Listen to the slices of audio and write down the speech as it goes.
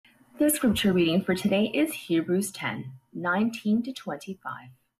The scripture reading for today is Hebrews 10, 19 to 25.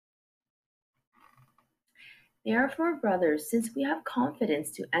 Therefore, brothers, since we have confidence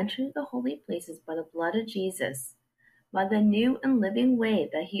to enter the holy places by the blood of Jesus, by the new and living way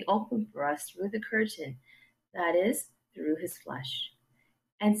that he opened for us through the curtain, that is, through his flesh.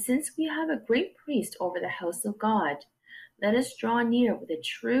 And since we have a great priest over the house of God, let us draw near with a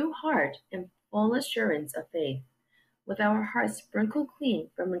true heart and full assurance of faith, with our hearts sprinkled clean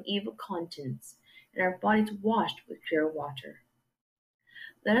from an evil conscience, and our bodies washed with pure water.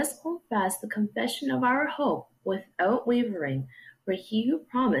 Let us hold fast the confession of our hope without wavering, for he who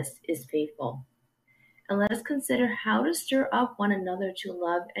promised is faithful. And let us consider how to stir up one another to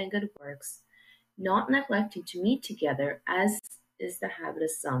love and good works, not neglecting to meet together, as is the habit of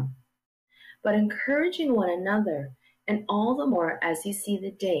some, but encouraging one another, and all the more as you see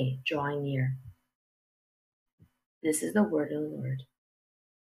the day drawing near. This is the word of the Lord.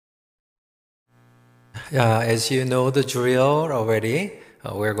 As you know the drill already,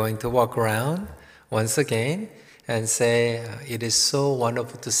 we're going to walk around once again and say, it is so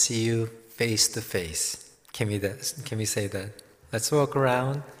wonderful to see you face to face. Can we say that? Let's walk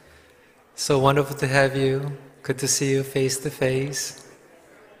around. So wonderful to have you. Good to see you face to face.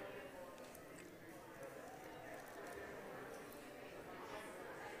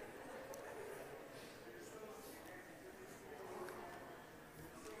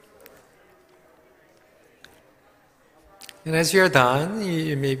 And as you're done,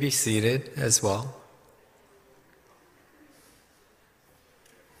 you may be seated as well.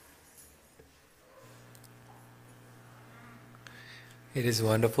 It is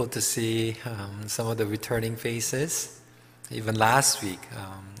wonderful to see some of the returning faces. Even last week,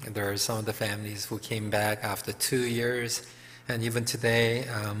 there are some of the families who came back after 2 years. And even today,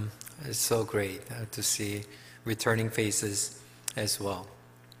 it's so great to see returning faces as well.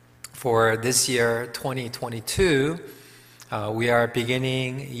 For this year, 2022, we are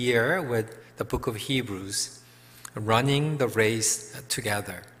beginning year with the book of Hebrews, running the race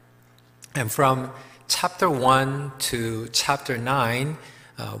together. And from chapter 1 to chapter 9,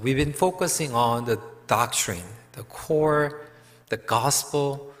 we've been focusing on the doctrine, the core, the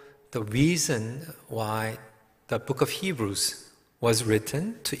gospel, the reason why the book of Hebrews was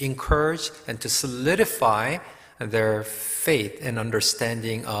written, to encourage and to solidify their faith and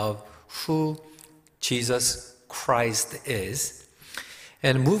understanding of who Jesus Christ is.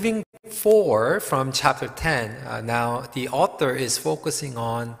 And moving forward from chapter 10, now the author is focusing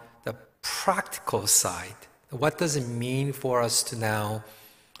on the practical side. What does it mean for us to now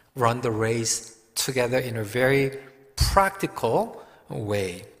run the race together in a very practical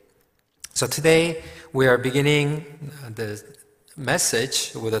way? So today we are beginning the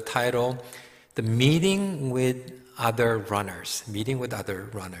message with the title, The Meeting with Other Runners. Meeting with Other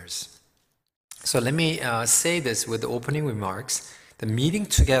Runners. So let me say this with the opening remarks. The meeting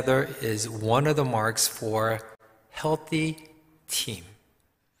together is one of the marks for healthy team.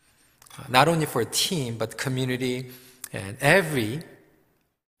 Not only for a team, but community and every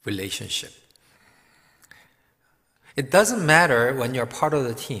relationship. It doesn't matter when you're part of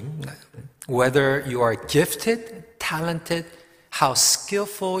the team, whether you are gifted, talented, how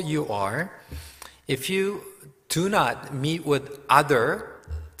skillful you are. If you do not meet with other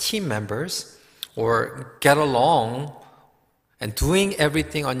team members or get along and doing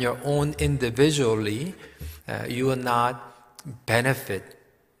everything on your own individually, you will not benefit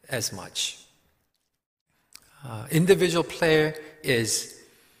as much. Individual play is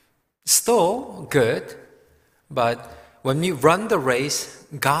still good, but when we run the race,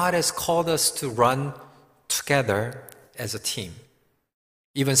 God has called us to run together as a team.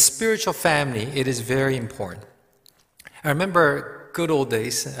 Even spiritual family, it is very important. I remember good old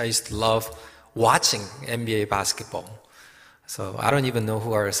days, I used to love watching NBA basketball. So I don't even know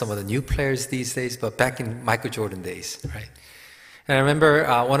who are some of the new players these days, but back in Michael Jordan days, right? And I remember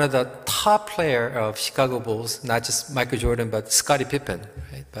one of the top player of Chicago Bulls, not just Michael Jordan, but Scottie Pippen,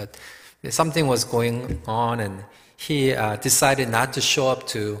 right? But something was going on, and he decided not to show up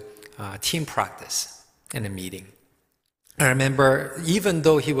to team practice in a meeting. I remember, even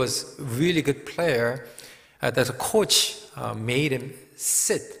though he was a really good player, the coach made him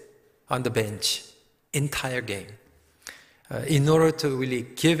sit on the bench entire game in order to really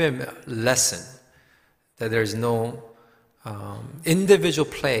give him a lesson that there's no individual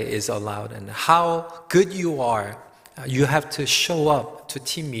play is allowed, and how good you are, you have to show up to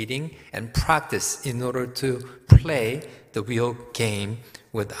team meeting and practice in order to play the real game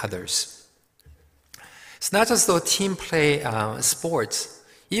with others. It's not just the team play sports.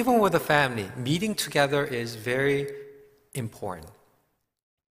 Even with a family, meeting together is very important.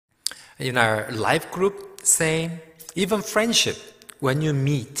 In our life group, same. Even friendship, when you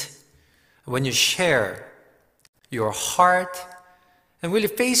meet, when you share your heart, and really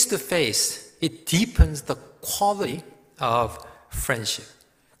face to face, it deepens the quality of friendship.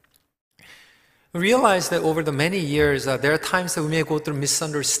 Realize that over the many years, there are times that we may go through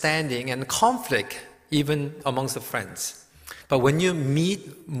misunderstanding and conflict, even amongst the friends. But when you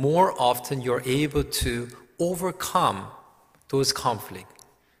meet more often, you're able to overcome those conflicts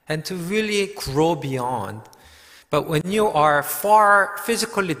and to really grow beyond. But when you are far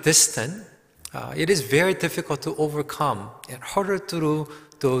physically distant, it is very difficult to overcome and harder through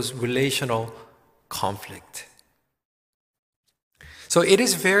those relational conflict. So it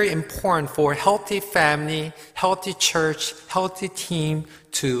is very important for healthy family, healthy church, healthy team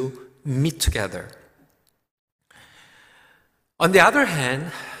to meet together. On the other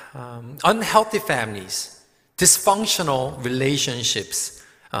hand, unhealthy families, dysfunctional relationships,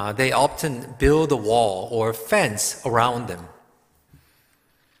 they often build a wall or fence around them.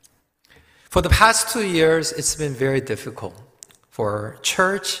 For the past 2 years, it's been very difficult for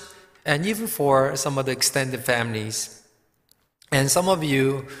church and even for some of the extended families. And some of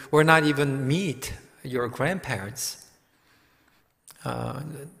you will not even meet your grandparents.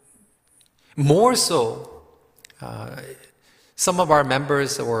 More so, some of our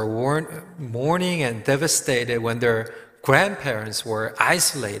members were mourning and devastated when their grandparents were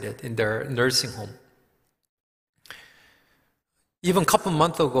isolated in their nursing home. Even a couple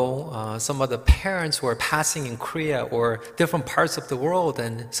months ago, some of the parents were passing in Korea or different parts of the world,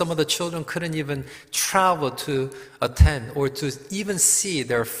 and some of the children couldn't even travel to attend or to even see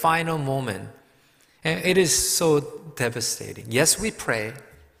their final moment. And it is so devastating. Yes, we pray.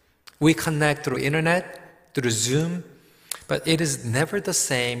 We connect through internet, through Zoom, but it is never the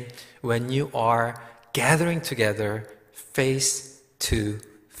same when you are gathering together face to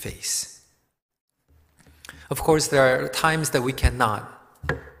face. Of course, there are times that we cannot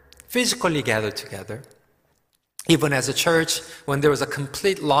physically gather together. Even as a church, when there was a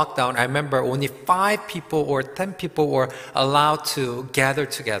complete lockdown, I remember only 5 people or 10 people were allowed to gather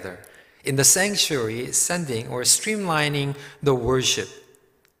together in the sanctuary, sending or streamlining the worship.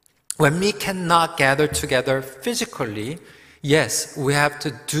 When we cannot gather together physically, yes, we have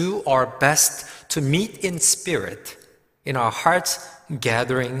to do our best to meet in spirit, in our hearts,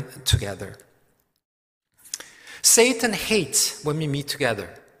 gathering together. Satan hates when we meet together.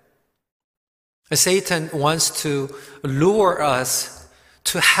 Satan wants to lure us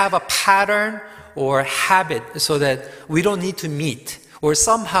to have a pattern or habit so that we don't need to meet, or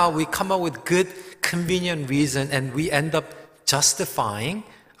somehow we come up with good, convenient reason and we end up justifying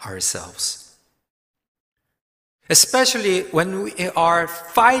ourselves. Especially when we are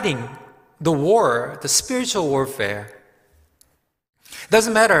fighting the war, the spiritual warfare.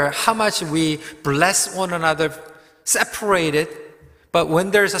 Doesn't matter how much we bless one another, separated, but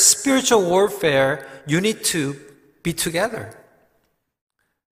when there's a spiritual warfare, you need to be together.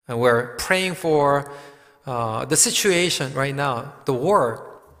 And we're praying for the situation right now, the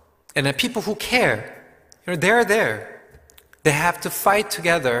war, and the people who care. They're there. They have to fight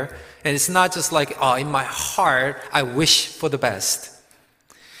together, and it's not just like, in my heart, I wish for the best.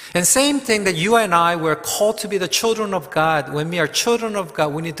 And same thing that you and I were called to be the children of God. When we are children of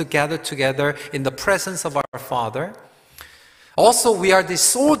God, we need to gather together in the presence of our Father. Also, we are the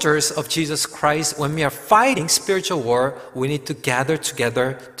soldiers of Jesus Christ. When we are fighting spiritual war, we need to gather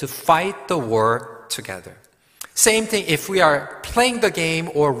together to fight the war together. Same thing, if we are playing the game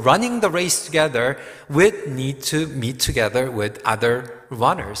or running the race together, we need to meet together with other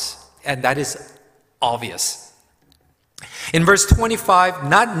runners. And that is obvious. In verse 25,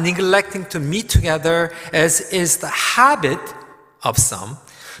 not neglecting to meet together as is the habit of some,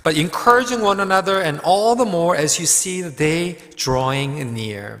 but encouraging one another, and all the more as you see the day drawing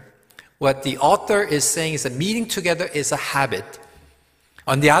near. What the author is saying is that meeting together is a habit.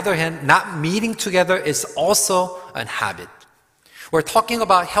 On the other hand, not meeting together is also a habit. We're talking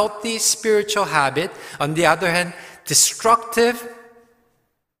about healthy spiritual habit. On the other hand, destructive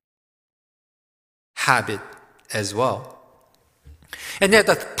habit as well. And yet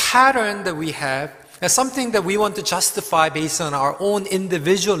the pattern that we have is something that we want to justify based on our own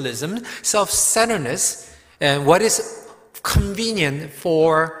individualism, self-centeredness, and what is convenient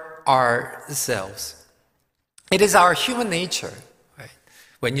for ourselves. It is our human nature. Right?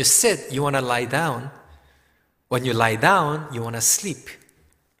 When you sit, you want to lie down. When you lie down, you want to sleep.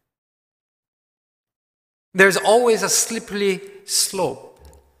 There's always a slippery slope.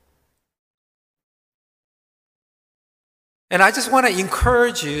 And I just want to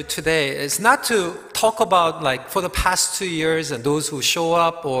encourage you today is not to talk about like for the past 2 years and those who show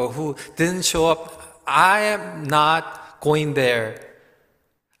up or who didn't show up, I am not going there.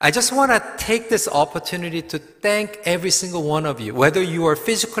 I just want to take this opportunity to thank every single one of you, whether you are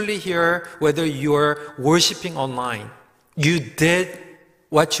physically here, whether you are worshiping online. You did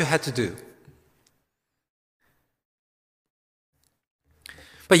what you had to do.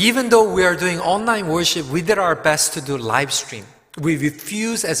 But even though we are doing online worship, we did our best to do live stream. We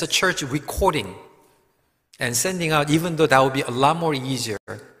refuse as a church recording and sending out, even though that would be a lot more easier.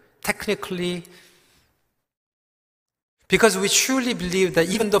 Technically, because we truly believe that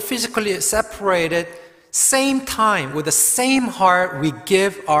even though physically separated, same time, with the same heart, we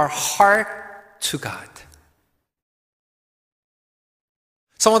give our heart to God.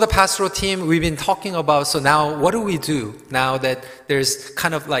 Some of the pastoral team we've been talking about, so now what do we do now that there's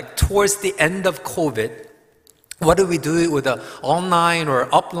kind of like towards the end of COVID? What do we do with the online or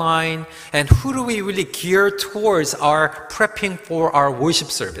upline? And who do we really gear towards our prepping for our worship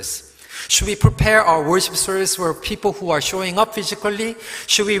service? Should we prepare our worship service for people who are showing up physically?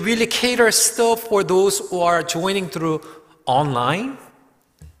 Should we really cater still for those who are joining through online?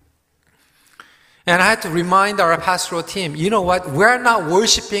 And I had to remind our pastoral team, you know what? We're not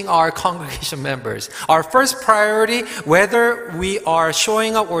worshiping our congregation members. Our first priority, whether we are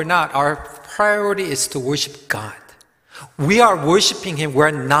showing up or not, our priority is to worship God. We are worshiping Him. We're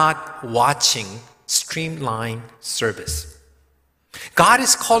not watching streamline service. God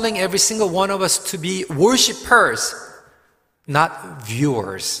is calling every single one of us to be worshipers, not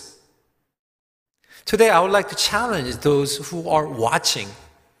viewers. Today, I would like to challenge those who are watching.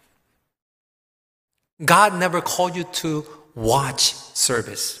 God never called you to watch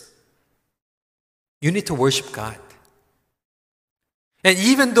service. You need to worship God. And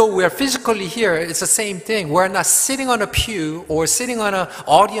even though we are physically here, it's the same thing. We're not sitting on a pew or sitting on an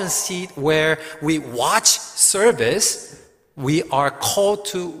audience seat where we watch service. We are called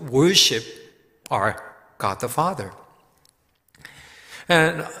to worship our God the Father.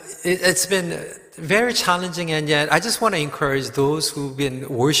 And it's been very challenging, and yet I just want to encourage those who've been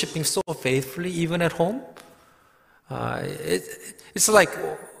worshiping so faithfully, even at home. It's like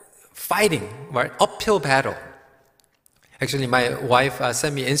fighting, right? Uphill battle. Actually, my wife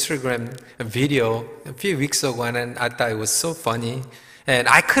sent me Instagram video a few weeks ago, and I thought it was so funny. And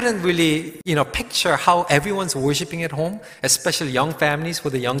I couldn't really, picture how everyone's worshiping at home, especially young families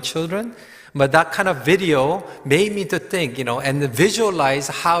with the young children. But that kind of video made me to think, and visualize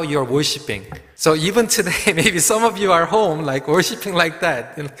how you're worshiping. So even today, maybe some of you are home, like worshiping like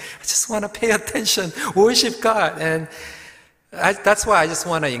that. I just want to pay attention, worship God. And that's why I just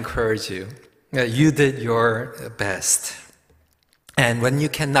want to encourage you. You did your best. And when you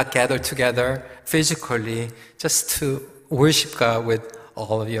cannot gather together physically, just to worship God with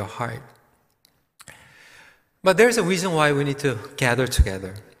all of your heart. But there's a reason why we need to gather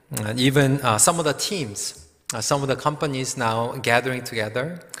together. And even some of the teams, some of the companies now gathering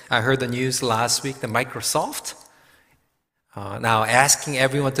together. I heard the news last week that Microsoft now asking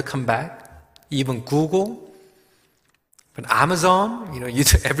everyone to come back. Even Google, but Amazon, you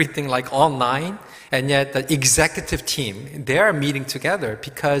do everything like online. And yet the executive team, they are meeting together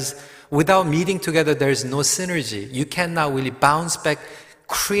because without meeting together, there's no synergy. You cannot really bounce back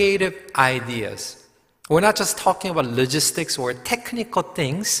creative ideas. We're not just talking about logistics or technical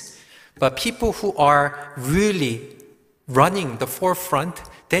things, but people who are really running the forefront,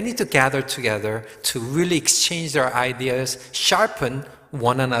 they need to gather together to really exchange their ideas, sharpen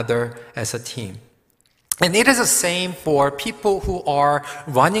one another as a team. And it is the same for people who are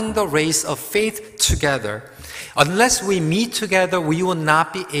running the race of faith together. Unless we meet together, we will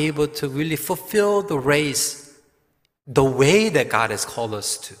not be able to really fulfill the race the way that God has called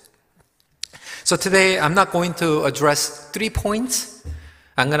us to. So today, I'm not going to address 3 points.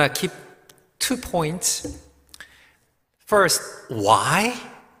 I'm going to keep 2 points. First, why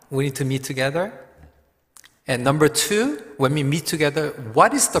we need to meet together. And number 2, when we meet together,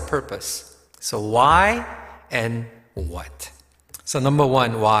 what is the purpose? So why and what? So number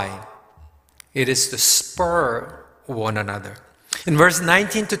 1, why? It is to spur one another. In verse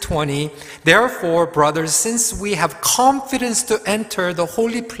 19 to 20, therefore, brothers, since we have confidence to enter the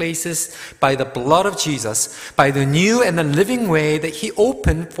holy places by the blood of Jesus, by the new and the living way that He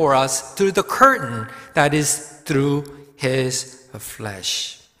opened for us through the curtain, that is, through His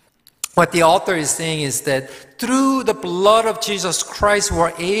flesh. What the author is saying is that through the blood of Jesus Christ,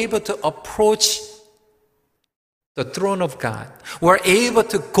 we're able to approach the throne of God. We're able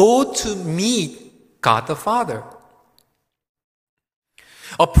to go to meet God the Father.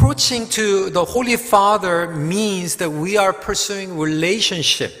 Approaching to the Holy Father means that we are pursuing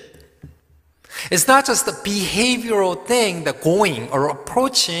relationship. It's not just the behavioral thing, the going or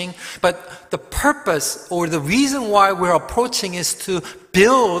approaching, but the purpose or the reason why we're approaching is to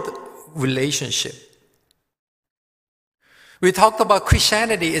build relationship. We talked about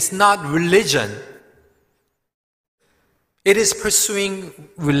Christianity. It's not religion. It is pursuing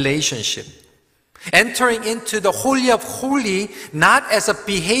relationship. Entering into the Holy of Holies, not as a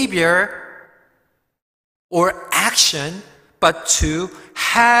behavior or action, but to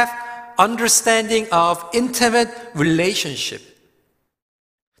have understanding of intimate relationship.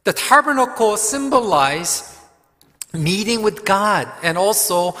 The tabernacle symbolized meeting with God and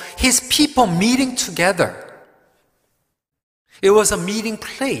also His people meeting together. It was a meeting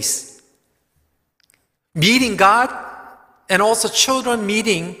place. Meeting God and also children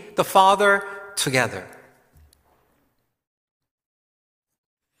meeting the Father together.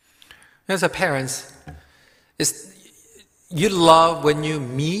 As a parent, you love when you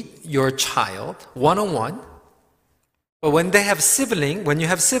meet your child one-on-one, but when you have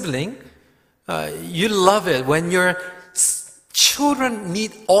sibling, you love it when your children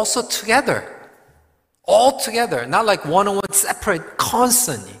meet also together, all together, not like one-on-one, separate,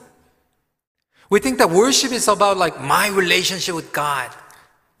 constantly. We think that worship is about like my relationship with God.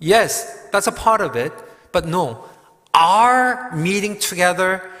 Yes, that's a part of it, but no, our meeting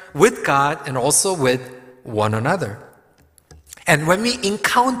together with God and also with one another. And when we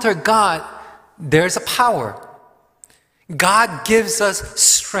encounter God, there's a power. God gives us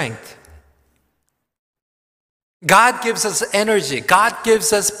strength. God gives us energy. God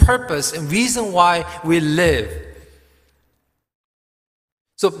gives us purpose and reason why we live.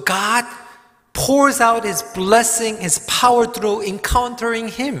 So God pours out His blessing, His power through encountering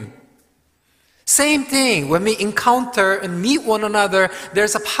Him. Same thing, when we encounter and meet one another,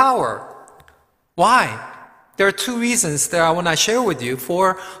 there's a power. Why? There are two reasons that I want to share with you.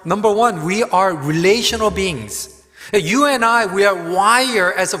 Number one, we are relational beings. You and I, we are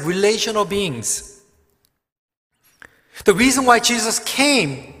wired as relational beings. The reason why Jesus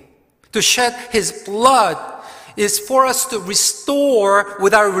came to shed His blood is for us to restore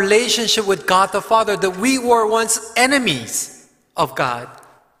with our relationship with God the Father, that we were once enemies of God.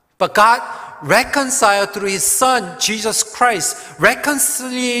 But God reconciled through His Son, Jesus Christ,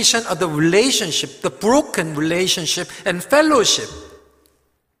 reconciliation of the relationship, the broken relationship and fellowship.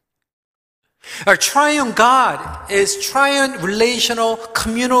 Our triune God is triune relational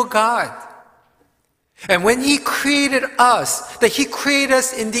communal God. And when He created us, that He created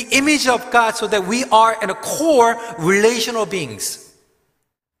us in the image of God so that we are in a core relational beings.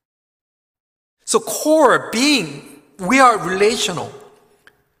 So core being, we are relational.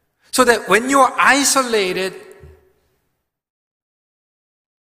 So that when you are isolated,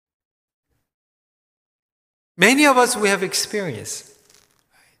 many of us, we have experienced.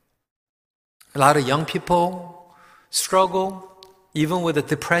 A lot of young people struggle even with the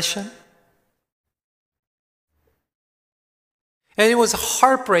depression. And it was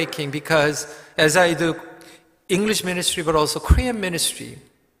heartbreaking because as I do English ministry but also Korean ministry,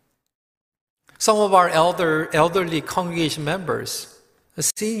 some of our elderly congregation members, the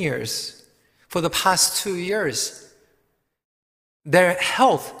seniors, for the past 2 years, their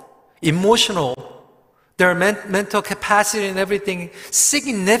health, emotional, their mental capacity and everything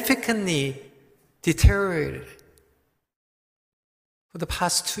significantly deteriorated for the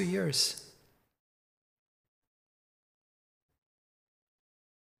past 2 years.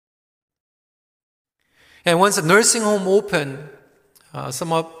 And once the nursing home opened,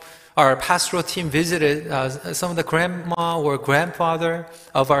 some of our pastoral team visited some of the grandma or grandfather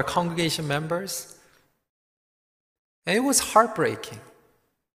of our congregation members. And it was heartbreaking,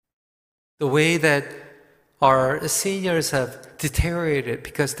 the way that our seniors have deteriorated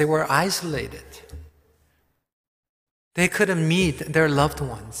because they were isolated. They couldn't meet their loved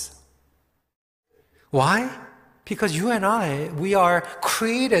ones. Why? Because you and I, we are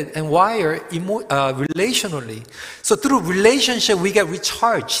created and wired relationally. So through relationship, we get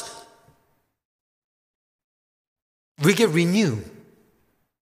recharged. We get renewed.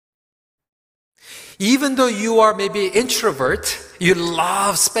 Even though you are maybe introvert, you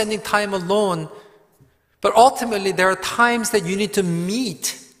love spending time alone, but ultimately there are times that you need to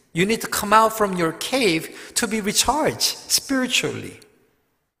meet. You need to come out from your cave to be recharged spiritually.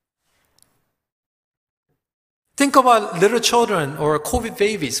 Think about little children or COVID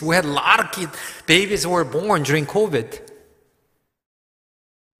babies. We had a lot of babies who were born during COVID.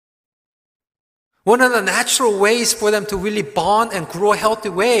 One of the natural ways for them to really bond and grow a healthy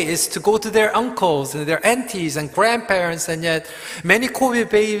way is to go to their uncles and their aunties and grandparents, and yet many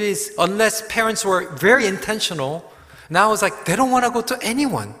COVID babies, unless parents were very intentional, now it's like they don't want to go to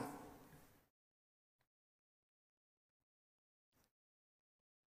anyone.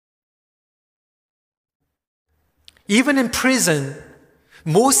 Even in prison,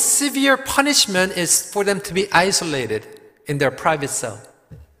 most severe punishment is for them to be isolated in their private cell.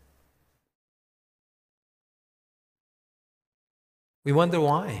 We wonder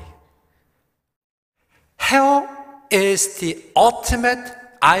why. Hell is the ultimate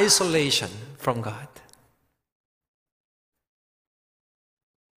isolation from God.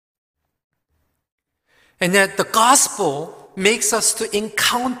 And yet the gospel makes us to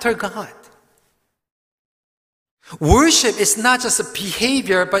encounter God. Worship is not just a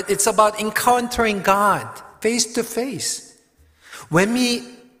behavior, but it's about encountering God face to face. When we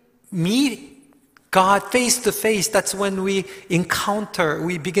meet God face to face, that's when we encounter,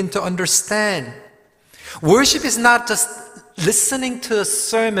 we begin to understand. Worship is not just listening to a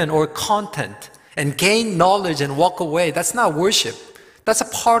sermon or content and gain knowledge and walk away. That's not worship. That's a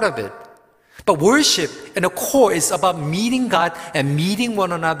part of it. But worship in the core is about meeting God and meeting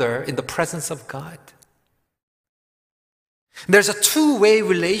one another in the presence of God. There's a two-way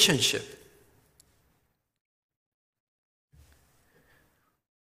relationship.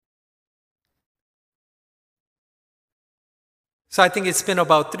 So I think it's been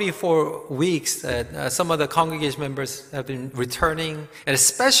about 3-4 weeks that some of the congregation members have been returning, and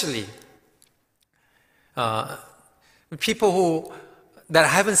especially people that I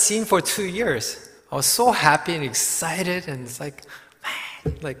haven't seen for 2 years. I was so happy and excited, and it's like,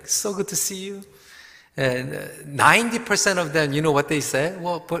 man, like so good to see you. And 90% of them, you know what they said?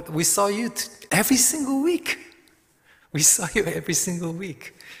 Well, but we saw you every single week. We saw you every single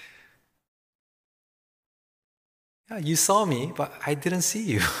week. Yeah, you saw me, but I didn't see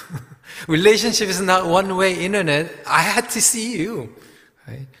you. Relationship is not one-way internet. I had to see you.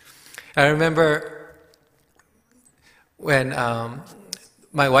 Right? I remember when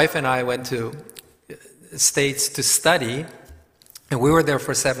my wife and I went to States to study, and we were there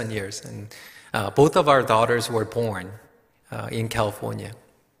for 7 years. And both of our daughters were born in California.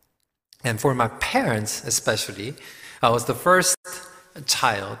 And for my parents especially, I was the first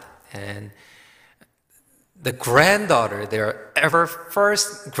child, and the granddaughter, their ever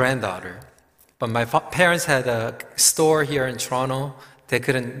first granddaughter. But my parents had a store here in Toronto. They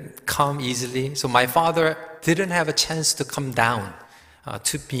couldn't come easily. So my father didn't have a chance to come down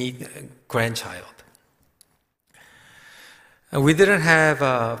to meet a grandchild. And we didn't have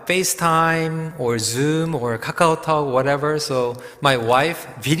FaceTime or Zoom or KakaoTalk, whatever. So my wife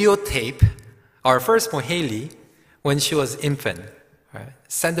videotaped our firstborn, Haley, when she was infant. Right?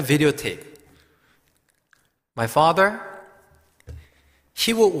 Sent a videotape. My father,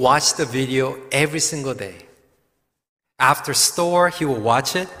 he would watch the video every single day. After store, he will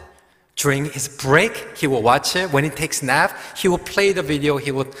watch it. During his break, he will watch it. When he takes nap, he will play the video.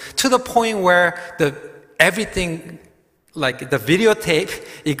 He will, to the point where everything, like the videotape,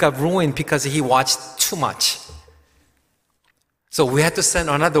 it got ruined because he watched too much. So we had to send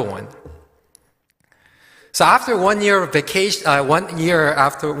another one. So after 1 year of vacation, 1 year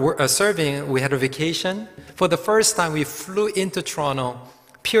after serving, we had a vacation. For the first time, we flew into Toronto,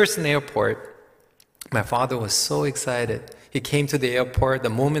 Pearson Airport. My father was so excited. He came to the airport. The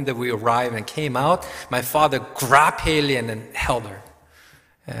moment that we arrived and came out, my father grabbed Haley and then held her.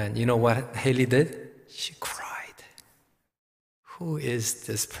 And you know what Haley did? She cried. Who is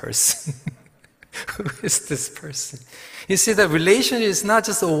this person? Who is this person? You see, the relationship is not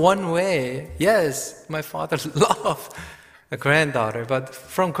just a one way. Yes, my father loved a granddaughter, but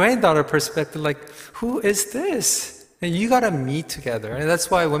from granddaughter perspective, like, who is this? And you gotta meet together. And that's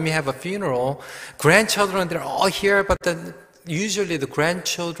why when we have a funeral, grandchildren, they're all here, but then usually the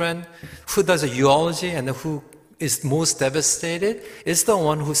grandchildren who does a eulogy and who is most devastated is the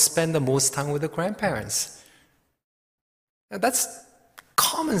one who spend the most time with the grandparents. And that's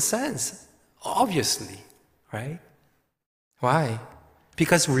common sense, obviously, right? Why?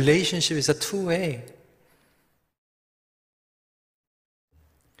 Because relationship is a two-way.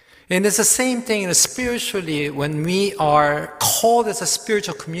 And it's the same thing spiritually when we are called as a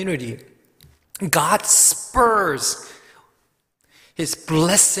spiritual community. God spurs His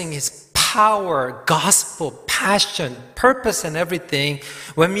blessing, His power, gospel, passion, purpose, and everything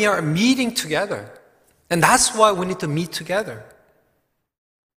when we are meeting together. And that's why we need to meet together.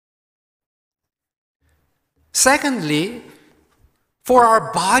 Secondly, for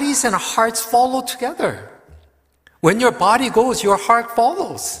our bodies and hearts follow together. When your body goes, your heart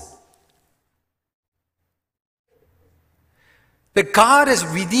follows. That God has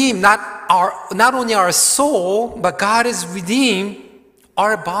redeemed not only our soul, but God has redeemed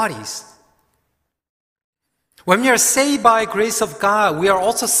our bodies. When we are saved by grace of God, we are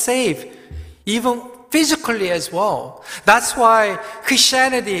also saved, even physically as well. That's why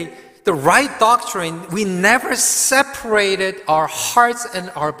Christianity the right doctrine, we never separated our hearts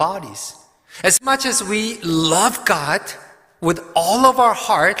and our bodies. As much as we love God with all of our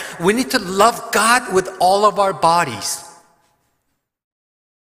heart, we need to love God with all of our bodies.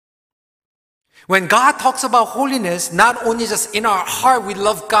 When God talks about holiness, not only just in our heart we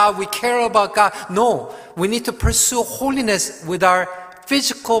love God, we care about God. No, we need to pursue holiness with our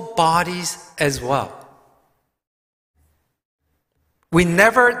physical bodies as well. We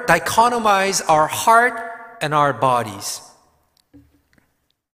never dichotomize our heart and our bodies.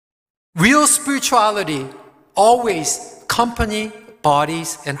 Real spirituality always accompany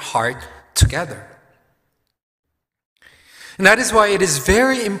bodies and heart together. And that is why it is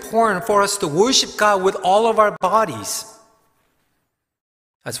very important for us to worship God with all of our bodies.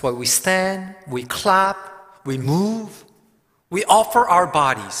 That's why we stand, we clap, we move, we offer our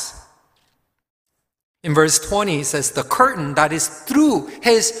bodies. In verse 20, it says, the curtain that is through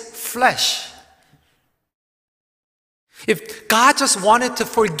his flesh. If God just wanted to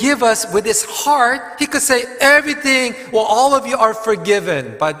forgive us with his heart, he could say everything, well, all of you are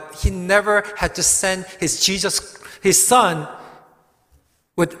forgiven. But he never had to send his son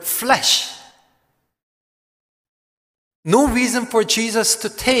with flesh. No reason for Jesus to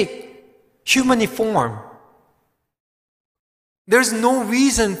take human form. There's no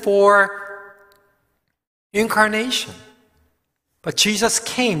reason for incarnation. But Jesus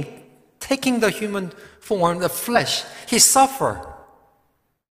came, taking the human form, the flesh. He suffered.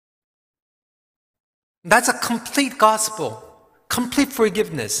 That's a complete gospel, complete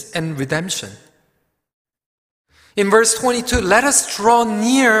forgiveness and redemption. In verse 22, let us draw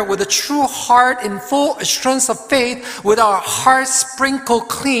near with a true heart in full assurance of faith, with our hearts sprinkled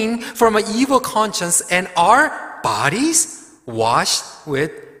clean from an evil conscience and our bodies washed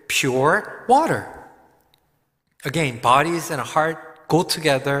with pure water. Again, bodies and heart go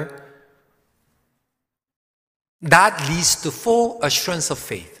together. That leads to full assurance of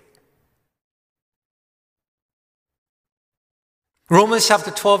faith. Romans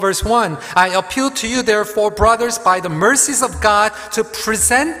chapter 12 verse 1, I appeal to you therefore, brothers, by the mercies of God, to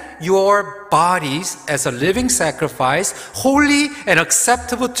present your bodies as a living sacrifice, holy and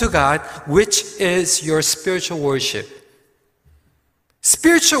acceptable to God, which is your spiritual worship.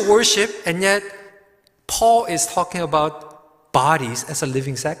 Spiritual worship, and yet Paul is talking about bodies as a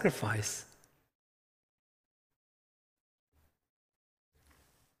living sacrifice.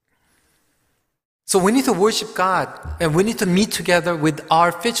 So we need to worship God, and we need to meet together with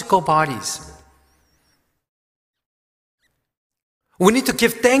our physical bodies. We need to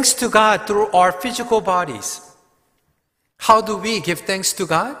give thanks to God through our physical bodies. How do we give thanks to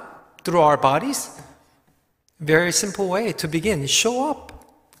God? Through our bodies? Very simple way to begin. Show up.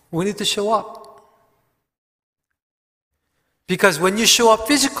 We need to show up. Because when you show up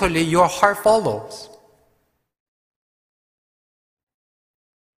physically, your heart follows.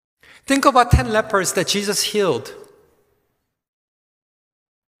 Think about 10 lepers that Jesus healed.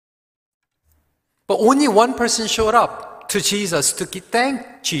 But only one person showed up to Jesus to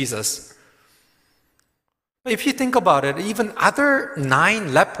thank Jesus. If you think about it, even other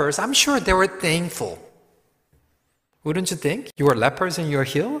 9 lepers, I'm sure they were thankful. Wouldn't you think? You were lepers and you're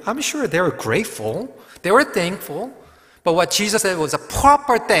healed? I'm sure they were grateful. They were thankful. But what Jesus said was a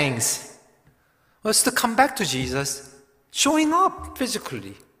proper thanks was to come back to Jesus, showing up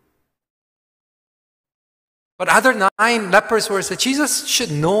physically. But other 9 lepers were said, Jesus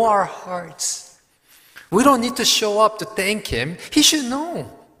should know our hearts. We don't need to show up to thank him. He should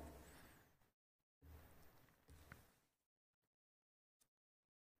know.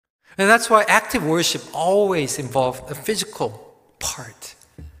 And that's why active worship always involved a physical part.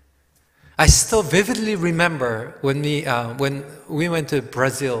 I still vividly remember when we went to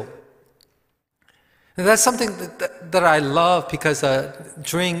Brazil. And that's something that I love because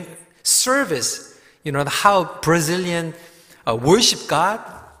during service, you know, how Brazilian worship God,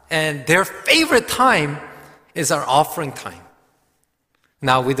 and their favorite time is our offering time.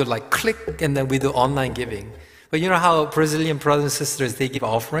 Now we do like click and then we do online giving. But you know how Brazilian brothers and sisters, they give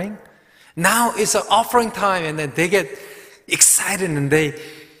offering? Now it's an offering time and then they get excited and they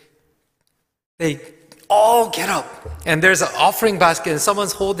all get up. And there's an offering basket and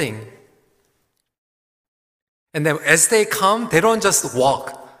someone's holding. And then as they come, they don't just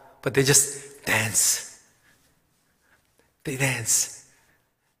walk, but they just dance. They dance.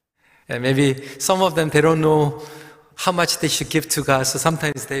 And maybe some of them, they don't know how much they should give to God, so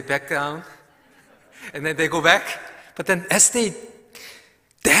sometimes they back down and then they go back. But then as they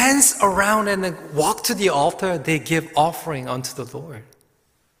dance around and then walk to the altar, they give offering unto the Lord.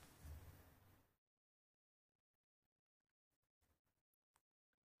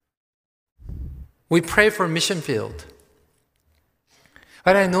 We pray for mission field.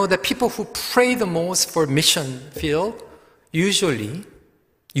 But I know that people who pray the most for mission field, usually,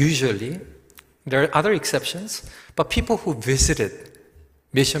 there are other exceptions, but people who visited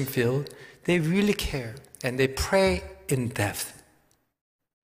mission field, they really care and they pray in depth.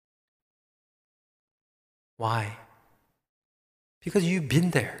 Why? Because you've been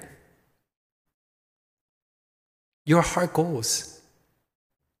there. Your heart goes.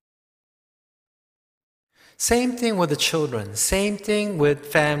 Same thing with the children. Same thing with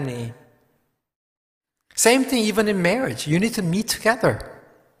family. Same thing even in marriage. You need to meet together.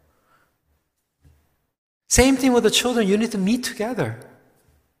 Same thing with the children. You need to meet together.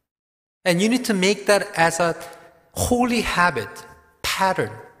 And you need to make that as a holy habit,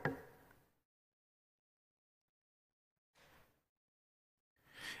 pattern.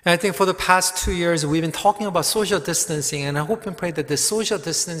 And I think for the past 2 years, we've been talking about social distancing, and I hope and pray that the social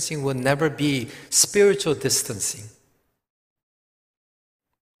distancing will never be spiritual distancing.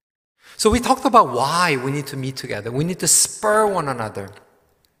 So we talked about why we need to meet together. We need to spur one another.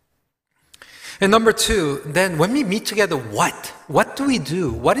 And number 2, then when we meet together, what? What do we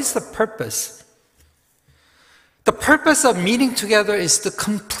do? What is the purpose? The purpose of meeting together is to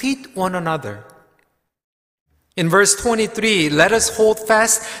complete one another. In verse 23, let us hold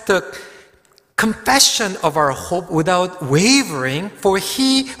fast the confession of our hope without wavering, for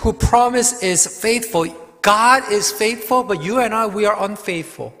he who promised is faithful. God is faithful, but you and I, we are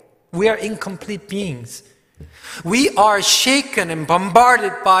unfaithful. We are incomplete beings. We are shaken and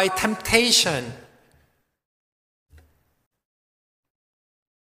bombarded by temptation.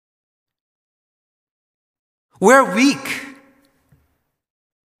 We're weak.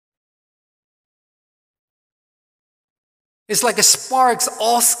 It's like the sparks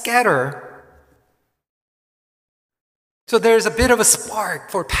all scatter. So there's a bit of a spark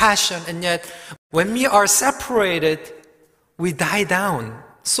for passion, and yet when we are separated, we die down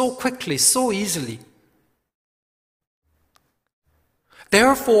so quickly, so easily.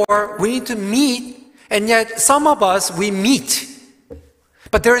 Therefore, we need to meet, and yet some of us, we meet,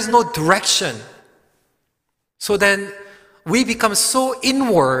 but there is no direction. So then we become so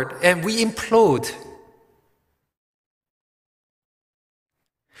inward and we implode.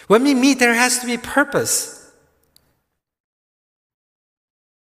 When we meet, there has to be purpose.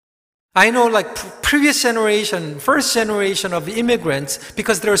 I know like previous generation, first generation of immigrants,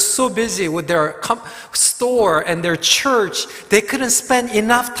 because they're so busy with their store and their church, they couldn't spend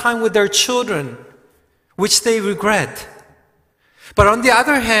enough time with their children, which they regret. But on the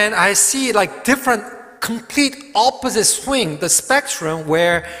other hand, I see like different, complete opposite swing, the spectrum,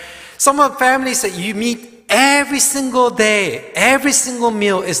 where some of the families that you meet every single day, every single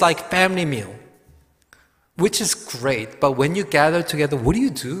meal is like family meal, which is great. But when you gather together, what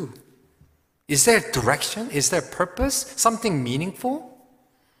do? Is there direction? Is there purpose? Something meaningful?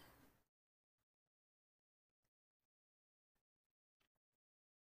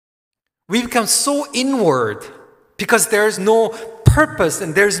 We become so inward because there's no purpose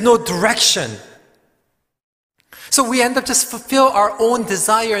and there's no direction. So we end up just fulfill our own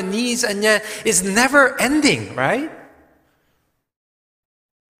desire and needs, and yet it's never ending, right?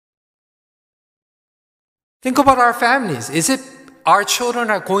 Think about our families. Is it our children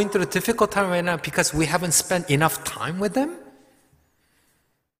are going through a difficult time right now because we haven't spent enough time with them?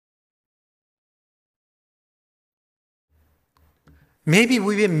 Maybe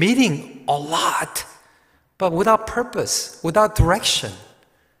we've been meeting a lot, but without purpose, without direction.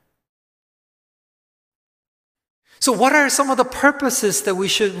 So what are some of the purposes that we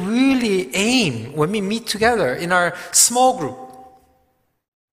should really aim when we meet together in our small group?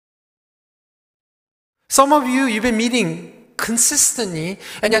 Some of you, you've been meeting consistently,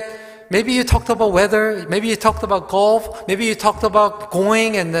 and yet maybe you talked about weather, maybe you talked about golf, maybe you talked about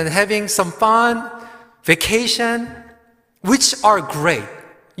going and then having some fun, vacation, which are great.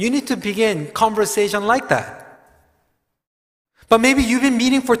 You need to begin conversation like that. But maybe you've been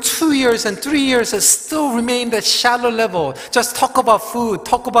meeting for 2 years and 3 years and still remain at shallow level. Just talk about food,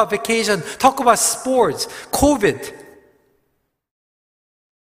 talk about vacation, talk about sports, COVID.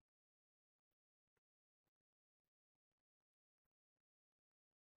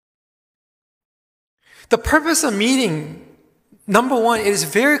 The purpose of meeting, number one, it is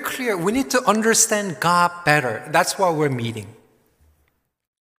very clear. We need to understand God better. That's why we're meeting.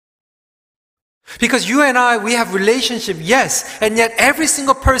 Because you and I, we have relationship, yes, and yet every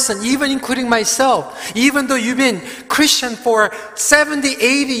single person, even including myself, even though you've been Christian for 70,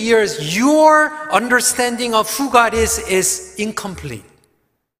 80 years, your understanding of who God is incomplete.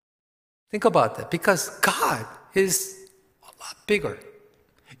 Think about that, because God is a lot bigger.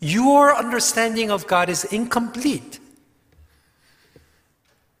 your understanding of God is incomplete.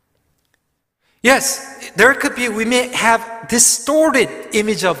 Yes, there could be, we may have distorted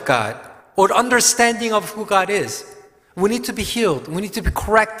image of God or understanding of who God is. We need to be healed. We need to be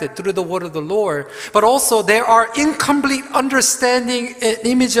corrected through the word of the Lord. But also there are incomplete understanding and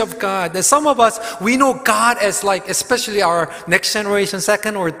image of God. And some of us, we know God as like, especially our next generation,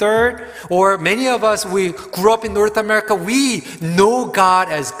 second or third, or many of us, we grew up in North America, we know God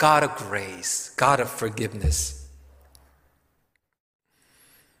as God of grace, God of forgiveness.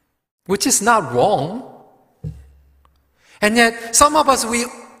 Which is not wrong. And yet, some of us, we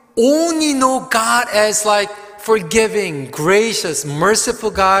only know God as like forgiving, gracious,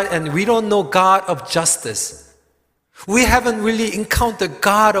 merciful God, and we don't know God of justice. We haven't really encountered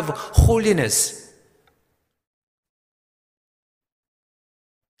God of holiness.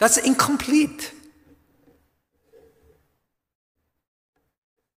 That's incomplete.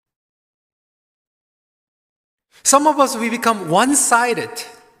 Some of us, we become one-sided.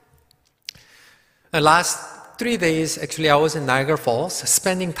 The last 3 days, actually, I was in Niagara Falls,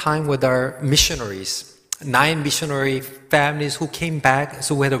 spending time with our missionaries. 9 missionary families who came back,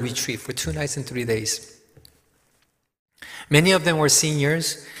 so we had a retreat for 2 nights and 3 days. Many of them were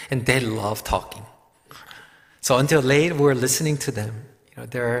seniors, and they loved talking. So until late, we were listening to them.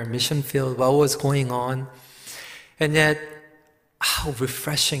 Their mission field, what was going on. And yet, how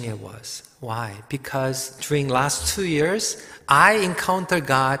refreshing it was. Why? Because during last 2 years, I encountered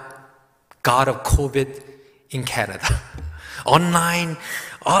God of COVID in Canada. Online,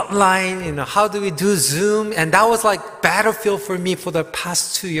 how do we do Zoom? And that was like battlefield for me for the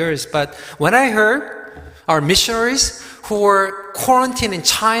past 2 years. But when I heard our missionaries who were quarantined in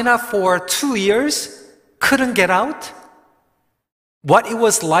China for 2 years, couldn't get out, what it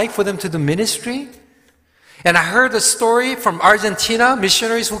was like for them to do ministry. And I heard a story from Argentina,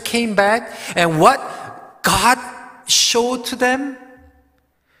 missionaries who came back, and what God showed to them,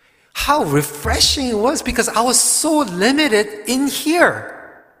 how refreshing it was, because I was so limited in here.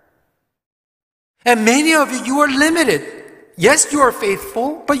 And many of you are limited. Yes, you are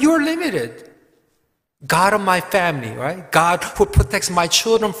faithful, but you are limited. God of my family, right? God who protects my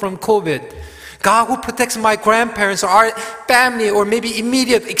children from COVID. God who protects my grandparents or our family or maybe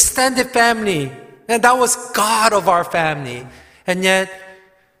immediate extended family. And that was God of our family. And yet,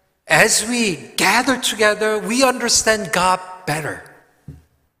 as we gather together, we understand God better.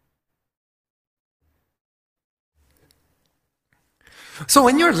 So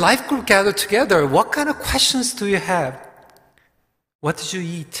when your life group gathered together, what kind of questions do you have? What did you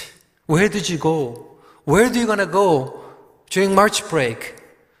eat? Where did you go? Where are you going to go during March break?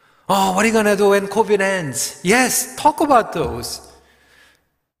 Oh, what are you going to do when COVID ends? Yes, talk about those.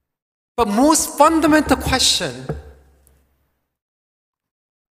 But most fundamental question,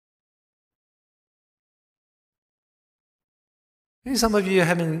 maybe some of you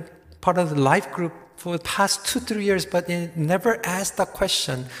have been part of the life group for the past 2-3 years, but you never asked that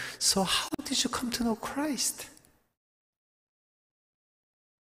question. So how did you come to know Christ?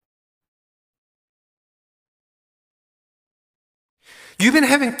 You've been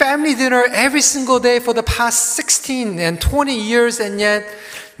having family dinner every single day for the past 16 and 20 years, and yet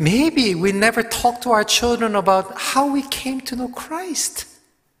maybe we never talked to our children about how we came to know Christ.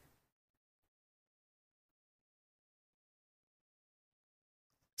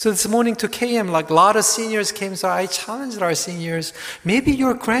 So this morning to KM, like a lot of seniors came, so I challenged our seniors, maybe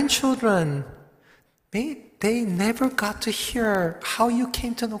your grandchildren, they never got to hear how you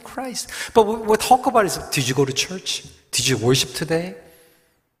came to know Christ. But what we talk about is, did you go to church? Did you worship today?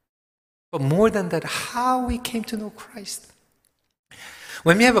 But more than that, how we came to know Christ.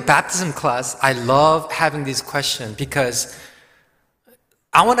 When we have a baptism class, I love having this question because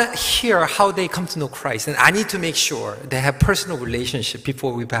I want to hear how they come to know Christ, and I need to make sure they have personal relationship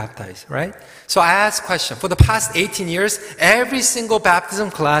before we baptize, right? So I ask question. For the past 18 years, every single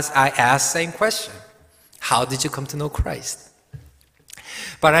baptism class, I ask same question. How did you come to know Christ?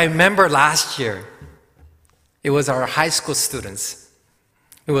 But I remember last year, it was our high school students.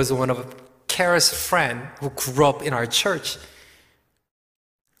 It was one of Kara's friend who grew up in our church.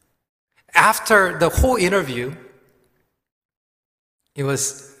 After the whole interview, it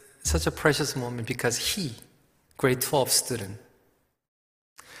was such a precious moment because he, grade 12 student.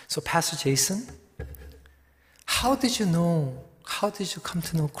 So Pastor Jason, how did you come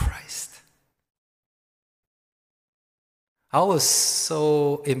to know Christ? I was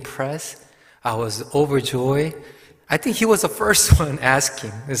so impressed. I was overjoyed. I think he was the first one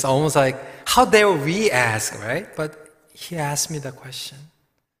asking. It's almost like, how dare we ask, right? But he asked me the question.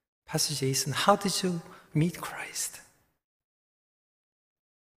 Pastor Jason, how did you meet Christ?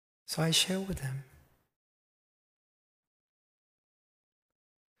 So I share with them.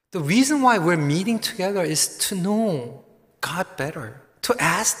 The reason why we're meeting together is to know God better, to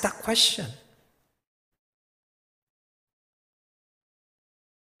ask that question.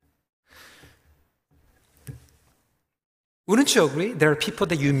 Wouldn't you agree? There are people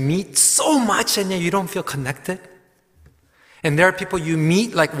that you meet so much and yet you don't feel connected. And there are people you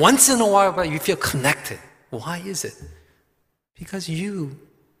meet like once in a while, but you feel connected. Why is it? Because you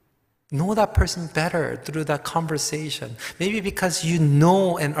know that person better through that conversation. Maybe because you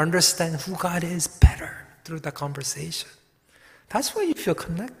know and understand who God is better through that conversation. That's why you feel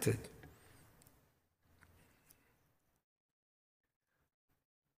connected.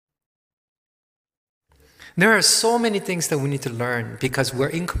 There are so many things that we need to learn because we're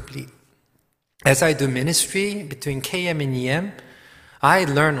incomplete. As I do ministry between KM and EM, I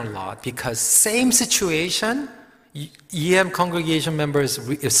learn a lot because same situation, EM congregation members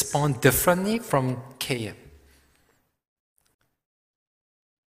respond differently from KM.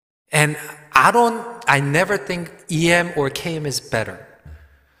 And I never think EM or KM is better.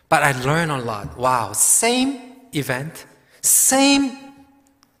 But I learn a lot. Wow, same event, same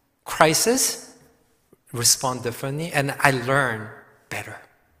crisis, respond differently, and I learn better.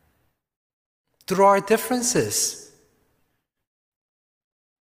 Through our differences.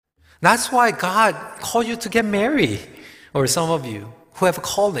 That's why God called you to get married, or some of you who have a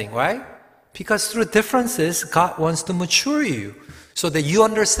calling, right? Because through differences, God wants to mature you so that you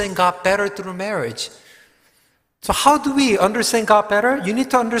understand God better through marriage. So how do we understand God better? You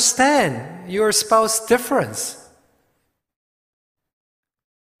need to understand your spouse's difference.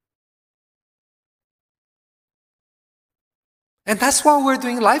 And that's why we're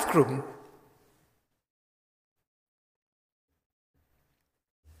doing life group.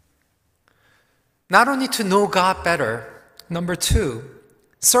 Not only to know God better, number 2,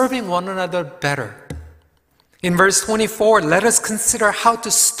 serving one another better. In verse 24, let us consider how to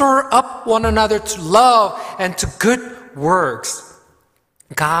stir up one another to love and to good works.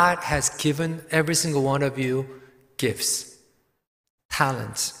 God has given every single one of you gifts,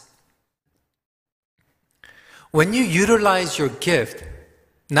 talents. When you utilize your gift,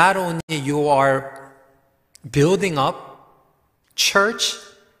 not only you are building up church,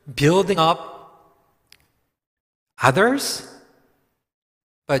 building up others,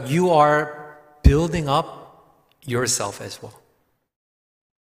 but you are building up yourself as well.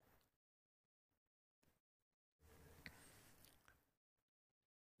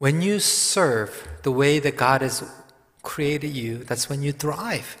 When you serve the way that God has created you, that's when you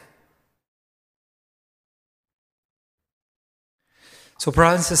thrive. So,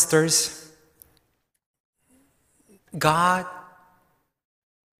 brothers and sisters, God,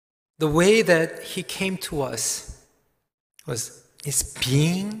 the way that He came to us is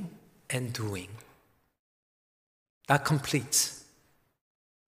being and doing. That completes.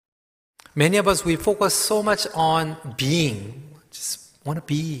 Many of us, we focus so much on being, just want to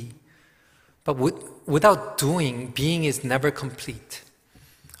be. But without doing, being is never complete.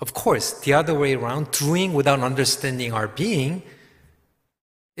 Of course, the other way around, doing without understanding our being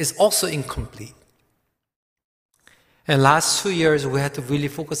is also incomplete. And last 2 years, we had to really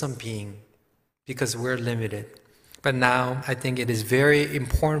focus on being because we're limited. But now, I think it is very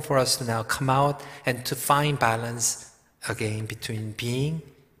important for us to now come out and to find balance again between being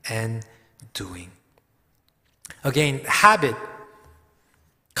and doing. Again, habit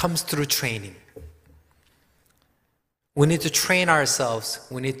comes through training. We need to train ourselves.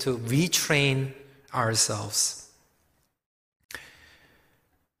 We need to retrain ourselves.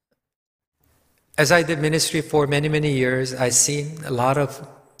 As I did ministry for many, many years, I've seen a lot of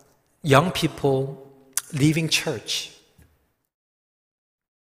young people leaving church.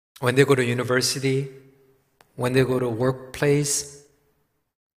 When they go to university, when they go to workplace.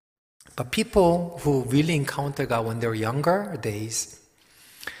 But people who really encounter God when they're younger days,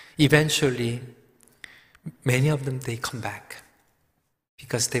 eventually, many of them, they come back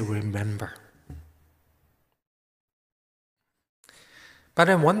because they remember. But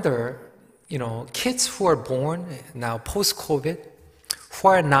I wonder, kids who are born now post-COVID, who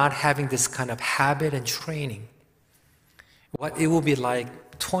are not having this kind of habit and training, what it will be like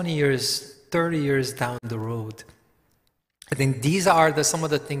 20 years, 30 years down the road. I think these are some of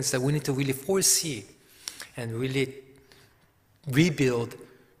the things that we need to really foresee and really rebuild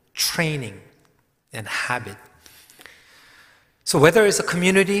training and habit. So whether it's a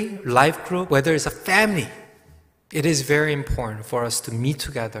community, life group, whether it's a family, it is very important for us to meet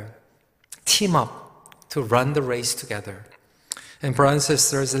together, team up to run the race together. And brothers and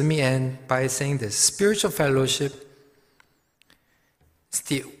sisters, let me end by saying this. Spiritual fellowship is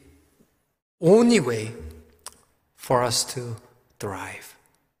the only way for us to thrive.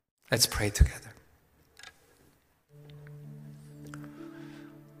 Let's pray together.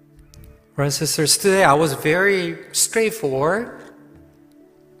 Brothers and sisters, today I was very straightforward,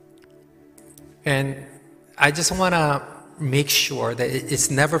 and I just want to make sure that it's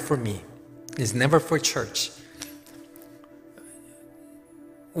never for me. It's never for church.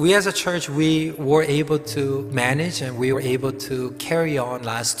 We as a church, we were able to manage and we were able to carry on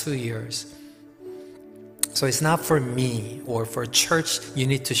last 2 years. So it's not for me or for church you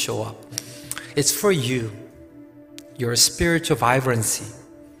need to show up. It's for you, your spiritual vibrancy,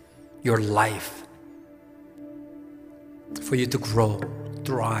 your life, for you to grow,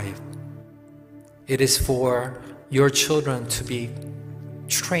 thrive. It is for your children to be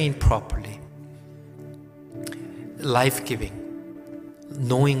trained properly, life-giving,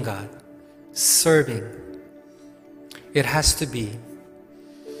 knowing God, serving. It has to be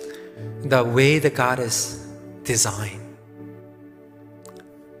the way that God is designed.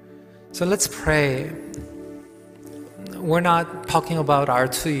 So let's pray. We're not talking about our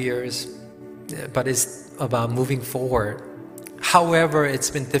 2 years, but it's about moving forward. However, it's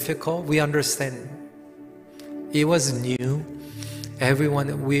been difficult. We understand. It was new.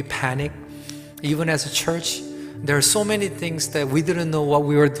 Everyone, we panicked. Even as a church, there are so many things that we didn't know what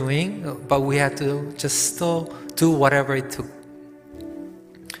we were doing, but we had to just still do whatever it took.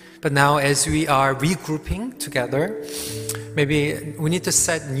 But now as we are regrouping together, maybe we need to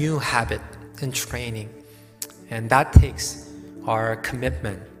set new habit and training. And that takes our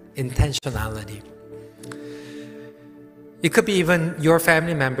commitment, intentionality. It could be even your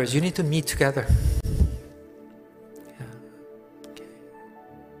family members. You need to meet together.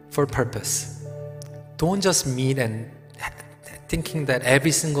 For purpose. Don't just meet and thinking that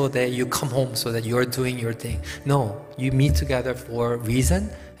every single day you come home so that you're doing your thing. No, you meet together for reason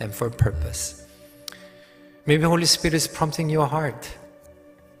and for purpose. Maybe Holy Spirit is prompting your heart.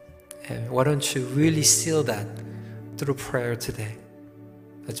 And why don't you really seal that through prayer today?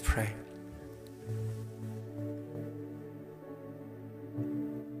 Let's pray.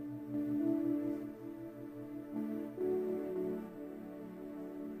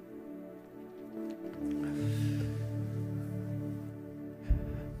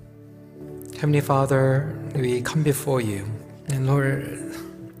 Heavenly Father, we come before you. And Lord,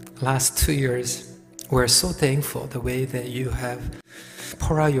 last 2 years, we're so thankful the way that you have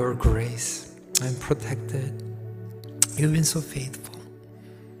poured out your grace and protected. You've been so faithful.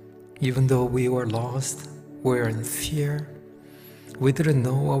 Even though we were lost, we were in fear, we didn't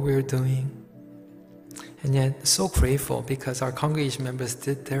know what we were doing. And yet, so grateful because our congregation members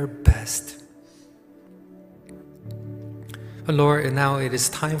did their best. But Lord, now it is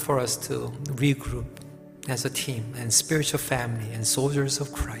time for us to regroup as a team and spiritual family and soldiers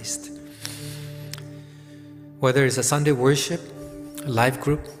of Christ. Whether it's a Sunday worship, a life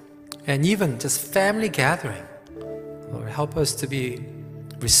group, and even just family gathering. Lord, help us to be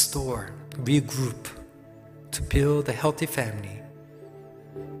restored, regroup, to build a healthy family,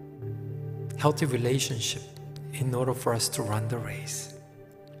 healthy relationship in order for us to run the race.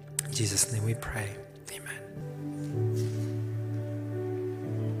 In Jesus' name we pray.